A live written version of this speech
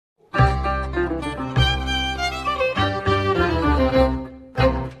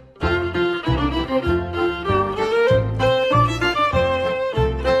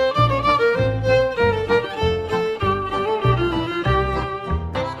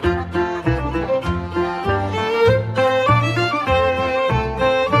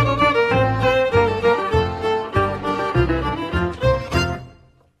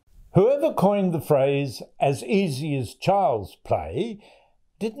the phrase, "as easy as child's play,"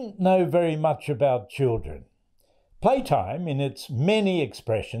 didn't know very much about children. Playtime, in its many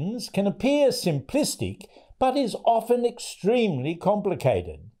expressions, can appear simplistic, but is often extremely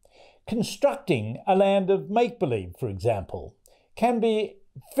complicated. Constructing a land of make-believe, for example, can be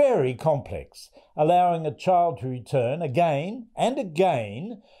very complex, allowing a child to return again and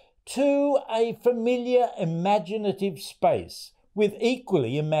again to a familiar imaginative space with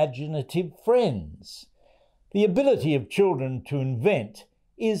equally imaginative friends. The ability of children to invent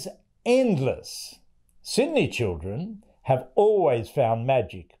is endless. Sydney children have always found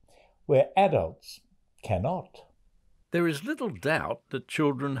magic where adults cannot. There is little doubt that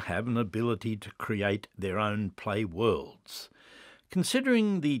children have an ability to create their own play worlds.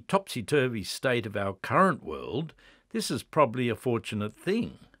 Considering the topsy-turvy state of our current world, this is probably a fortunate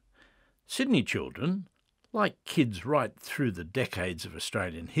thing. Sydney children, like kids right through the decades of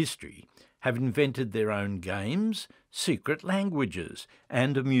Australian history, have invented their own games, secret languages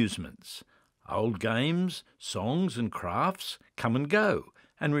and amusements. Old games, songs and crafts come and go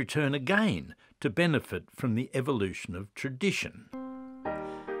and return again to benefit from the evolution of tradition.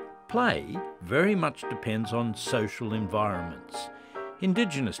 Play very much depends on social environments.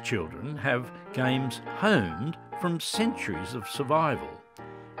 Indigenous children have games honed from centuries of survival.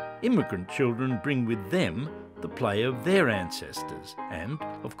 Immigrant children bring with them the play of their ancestors and,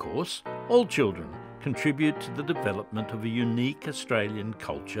 of course, all children contribute to the development of a unique Australian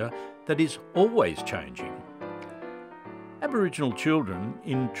culture that is always changing. Aboriginal children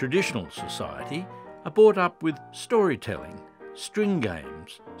in traditional society are brought up with storytelling, string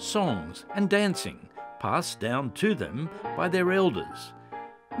games, songs and dancing passed down to them by their elders.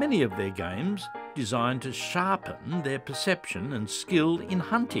 Many of their games designed to sharpen their perception and skill in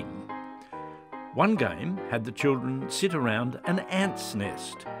hunting. One game had the children sit around an ant's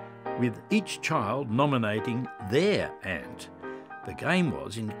nest, with each child nominating their ant. The game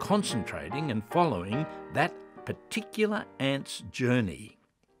was in concentrating and following that particular ant's journey.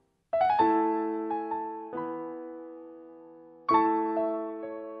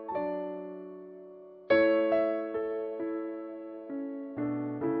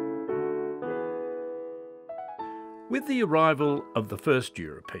 With the arrival of the first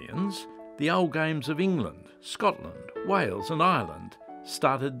Europeans, the old games of England, Scotland, Wales and Ireland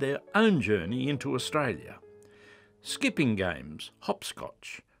started their own journey into Australia. Skipping games,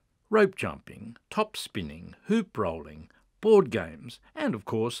 hopscotch, rope jumping, top spinning, hoop rolling, board games and, of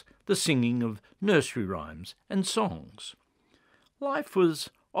course, the singing of nursery rhymes and songs. Life was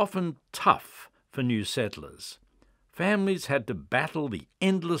often tough for new settlers. Families had to battle the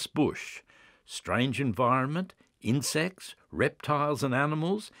endless bush, strange environment, insects, reptiles and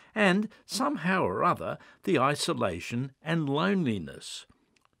animals, and, somehow or other, the isolation and loneliness.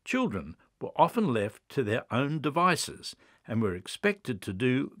 Children were often left to their own devices and were expected to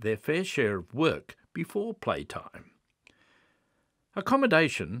do their fair share of work before playtime.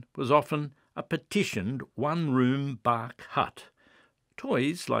 Accommodation was often a petitioned one-room bark hut.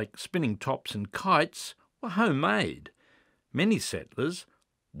 Toys like spinning tops and kites were homemade. Many settlers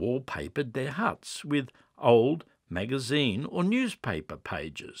wallpapered their huts with old magazine or newspaper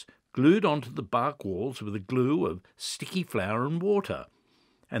pages glued onto the bark walls with a glue of sticky flour and water,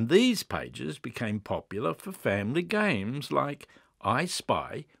 and these pages became popular for family games like I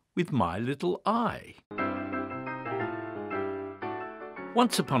Spy with My Little Eye.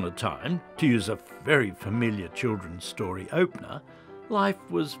 Once upon a time, to use a very familiar children's story opener,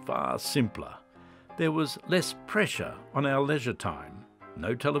 life was far simpler. There was less pressure on our leisure time.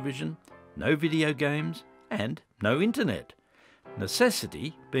 No television, no video games, and no internet.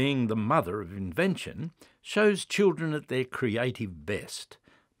 Necessity, being the mother of invention, shows children at their creative best.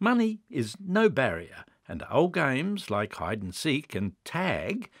 Money is no barrier, and old games like hide and seek and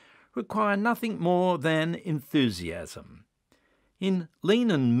tag require nothing more than enthusiasm. In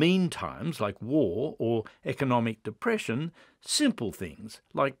lean and mean times like war or economic depression, simple things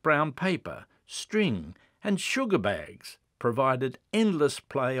like brown paper, string and sugar bags provided endless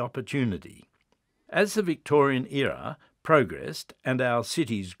play opportunity. As the Victorian era progressed and our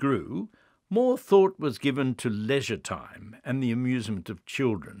cities grew, more thought was given to leisure time and the amusement of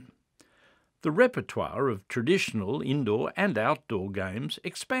children. The repertoire of traditional indoor and outdoor games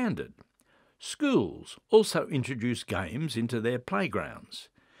expanded. Schools also introduced games into their playgrounds.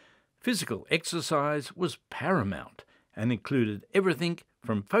 Physical exercise was paramount and included everything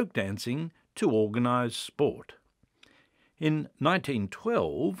from folk dancing to organised sport. In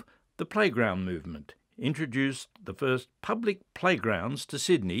 1912, the playground movement introduced the first public playgrounds to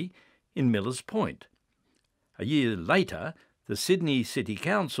Sydney in Millers Point. A year later, the Sydney City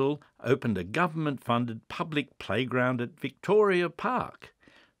Council opened a government-funded public playground at Victoria Park.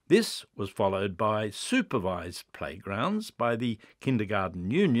 This was followed by supervised playgrounds by the Kindergarten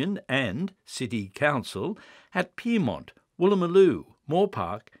Union and City Council at Pyrmont, Woolloomooloo, Moore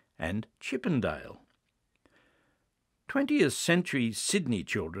Park and Chippendale. 20th century Sydney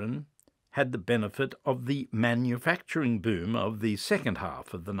children had the benefit of the manufacturing boom of the second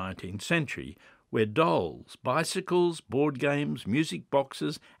half of the 19th century, where dolls, bicycles, board games, music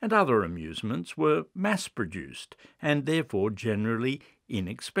boxes and other amusements were mass-produced and therefore generally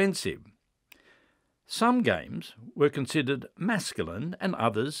inexpensive. Some games were considered masculine and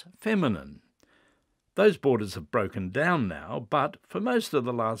others feminine. Those borders have broken down now, but for most of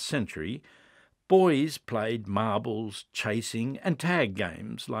the last century, boys played marbles, chasing and tag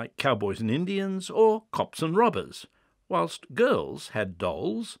games like Cowboys and Indians or Cops and Robbers, whilst girls had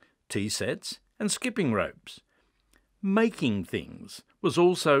dolls, tea sets and skipping ropes. Making things was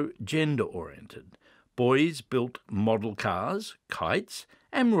also gender-oriented. Boys built model cars, kites,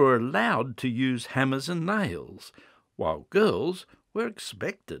 and were allowed to use hammers and nails, while girls were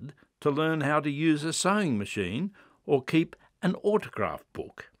expected to learn how to use a sewing machine or keep an autograph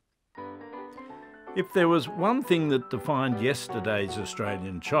book. If there was one thing that defined yesterday's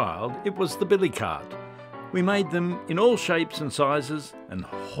Australian child, it was the billycart. We made them in all shapes and sizes and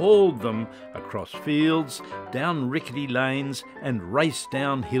hauled them across fields, down rickety lanes and raced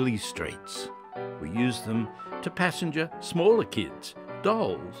down hilly streets. We used them to passenger smaller kids,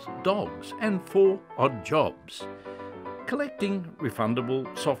 dolls, dogs and for odd jobs. Collecting refundable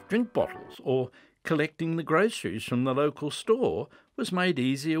soft drink bottles or collecting the groceries from the local store was made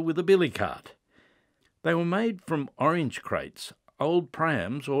easier with a billycart. They were made from orange crates, old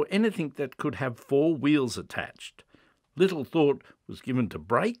prams or anything that could have 4 wheels attached. Little thought was given to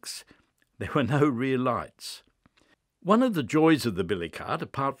brakes. There were no rear lights. One of the joys of the billycart,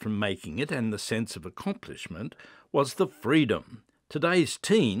 apart from making it and the sense of accomplishment, was the freedom. Today's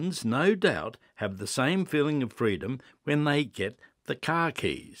teens, no doubt, have the same feeling of freedom when they get the car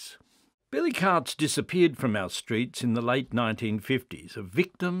keys. Billycarts disappeared from our streets in the late 1950s, a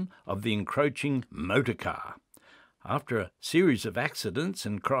victim of the encroaching motor car. After a series of accidents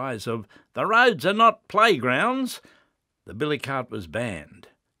and cries of, "The roads are not playgrounds," the billycart was banned.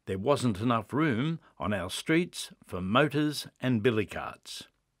 There wasn't enough room on our streets for motors and billycarts.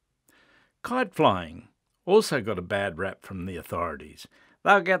 Kite flying also got a bad rap from the authorities.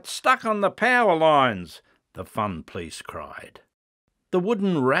 "They'll get stuck on the power lines," the fun police cried. The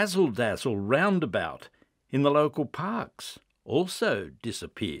wooden Razzle Dazzle roundabout in the local parks also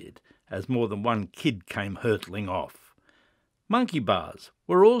disappeared as more than one kid came hurtling off. Monkey bars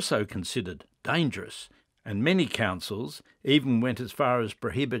were also considered dangerous, and many councils even went as far as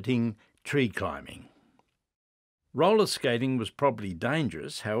prohibiting tree climbing. Roller skating was probably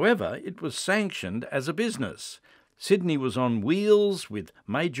dangerous, however, it was sanctioned as a business. Sydney was on wheels with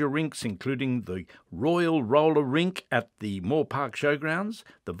major rinks including the Royal Roller Rink at the Moore Park Showgrounds,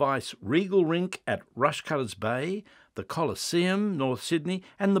 the Vice Regal Rink at Rushcutters Bay, the Coliseum, North Sydney,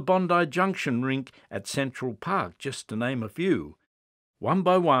 and the Bondi Junction Rink at Central Park, just to name a few. One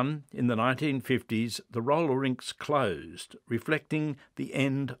by one, in the 1950s, the roller rinks closed, reflecting the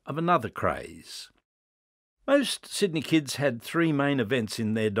end of another craze. Most Sydney kids had 3 main events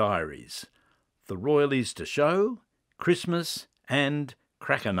in their diaries: the Royal Easter Show, Christmas and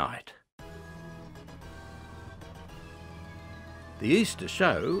Cracker Night. The Easter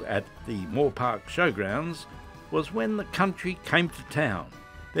Show at the Moore Park Showgrounds was when the country came to town.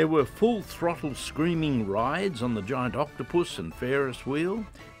 There were full-throttle screaming rides on the giant octopus and Ferris wheel,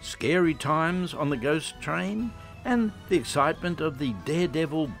 scary times on the ghost train, and the excitement of the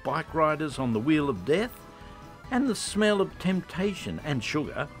daredevil bike riders on the Wheel of Death, and the smell of temptation and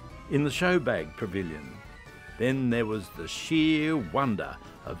sugar in the Showbag Pavilion. Then there was the sheer wonder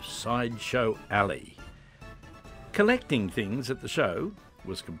of Sideshow Alley. Collecting things at the show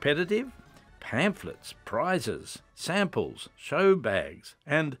was competitive. Pamphlets, prizes, samples, show bags,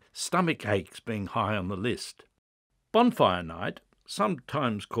 and stomach aches being high on the list. Bonfire Night,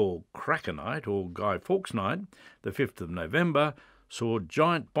 sometimes called Cracker Night or Guy Fawkes Night, the 5th of November, saw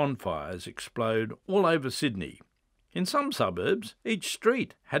giant bonfires explode all over Sydney. In some suburbs, each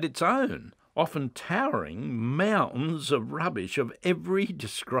street had its own, often towering mountains of rubbish of every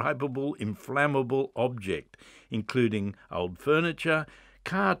describable inflammable object, including old furniture,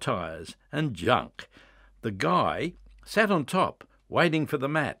 car tyres and junk. The guy sat on top, waiting for the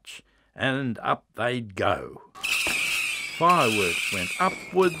match, and up they'd go. Fireworks went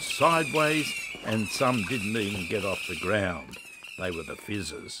upwards, sideways, and some didn't even get off the ground. They were the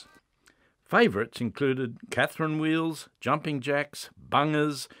fizzers. Favourites included Catherine wheels, jumping jacks,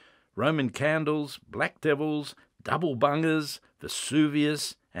 bungers, Roman candles, black devils, double bungers,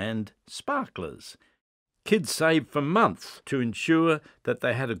 Vesuvius and sparklers. Kids saved for months to ensure that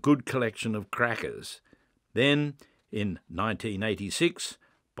they had a good collection of crackers. Then, in 1986,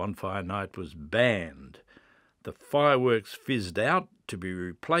 Bonfire Night was banned. The fireworks fizzed out to be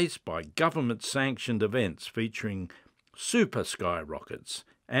replaced by government-sanctioned events featuring super skyrockets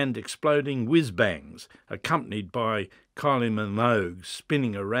and exploding whiz-bangs, accompanied by Kylie Minogue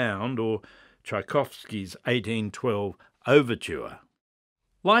spinning around or Tchaikovsky's 1812 Overture.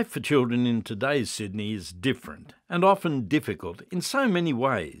 Life for children in today's Sydney is different and often difficult in so many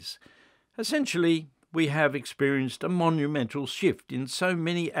ways. Essentially, we have experienced a monumental shift in so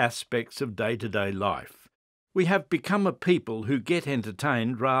many aspects of day-to-day life. We have become a people who get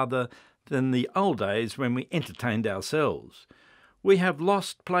entertained rather than the old days when we entertained ourselves. We have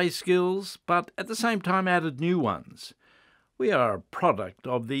lost play skills, but at the same time added new ones. We are a product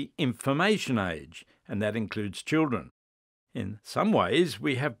of the information age, and that includes children. In some ways,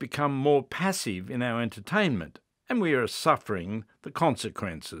 we have become more passive in our entertainment, and we are suffering the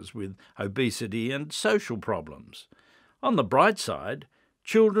consequences with obesity and social problems. On the bright side,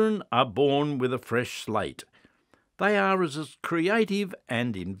 children are born with a fresh slate. They are as creative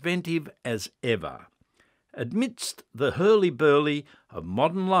and inventive as ever. Amidst the hurly-burly of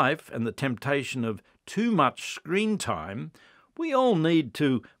modern life and the temptation of too much screen time, we all need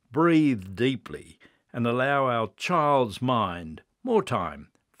to breathe deeply and allow our child's mind more time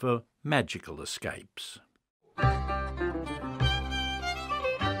for magical escapes.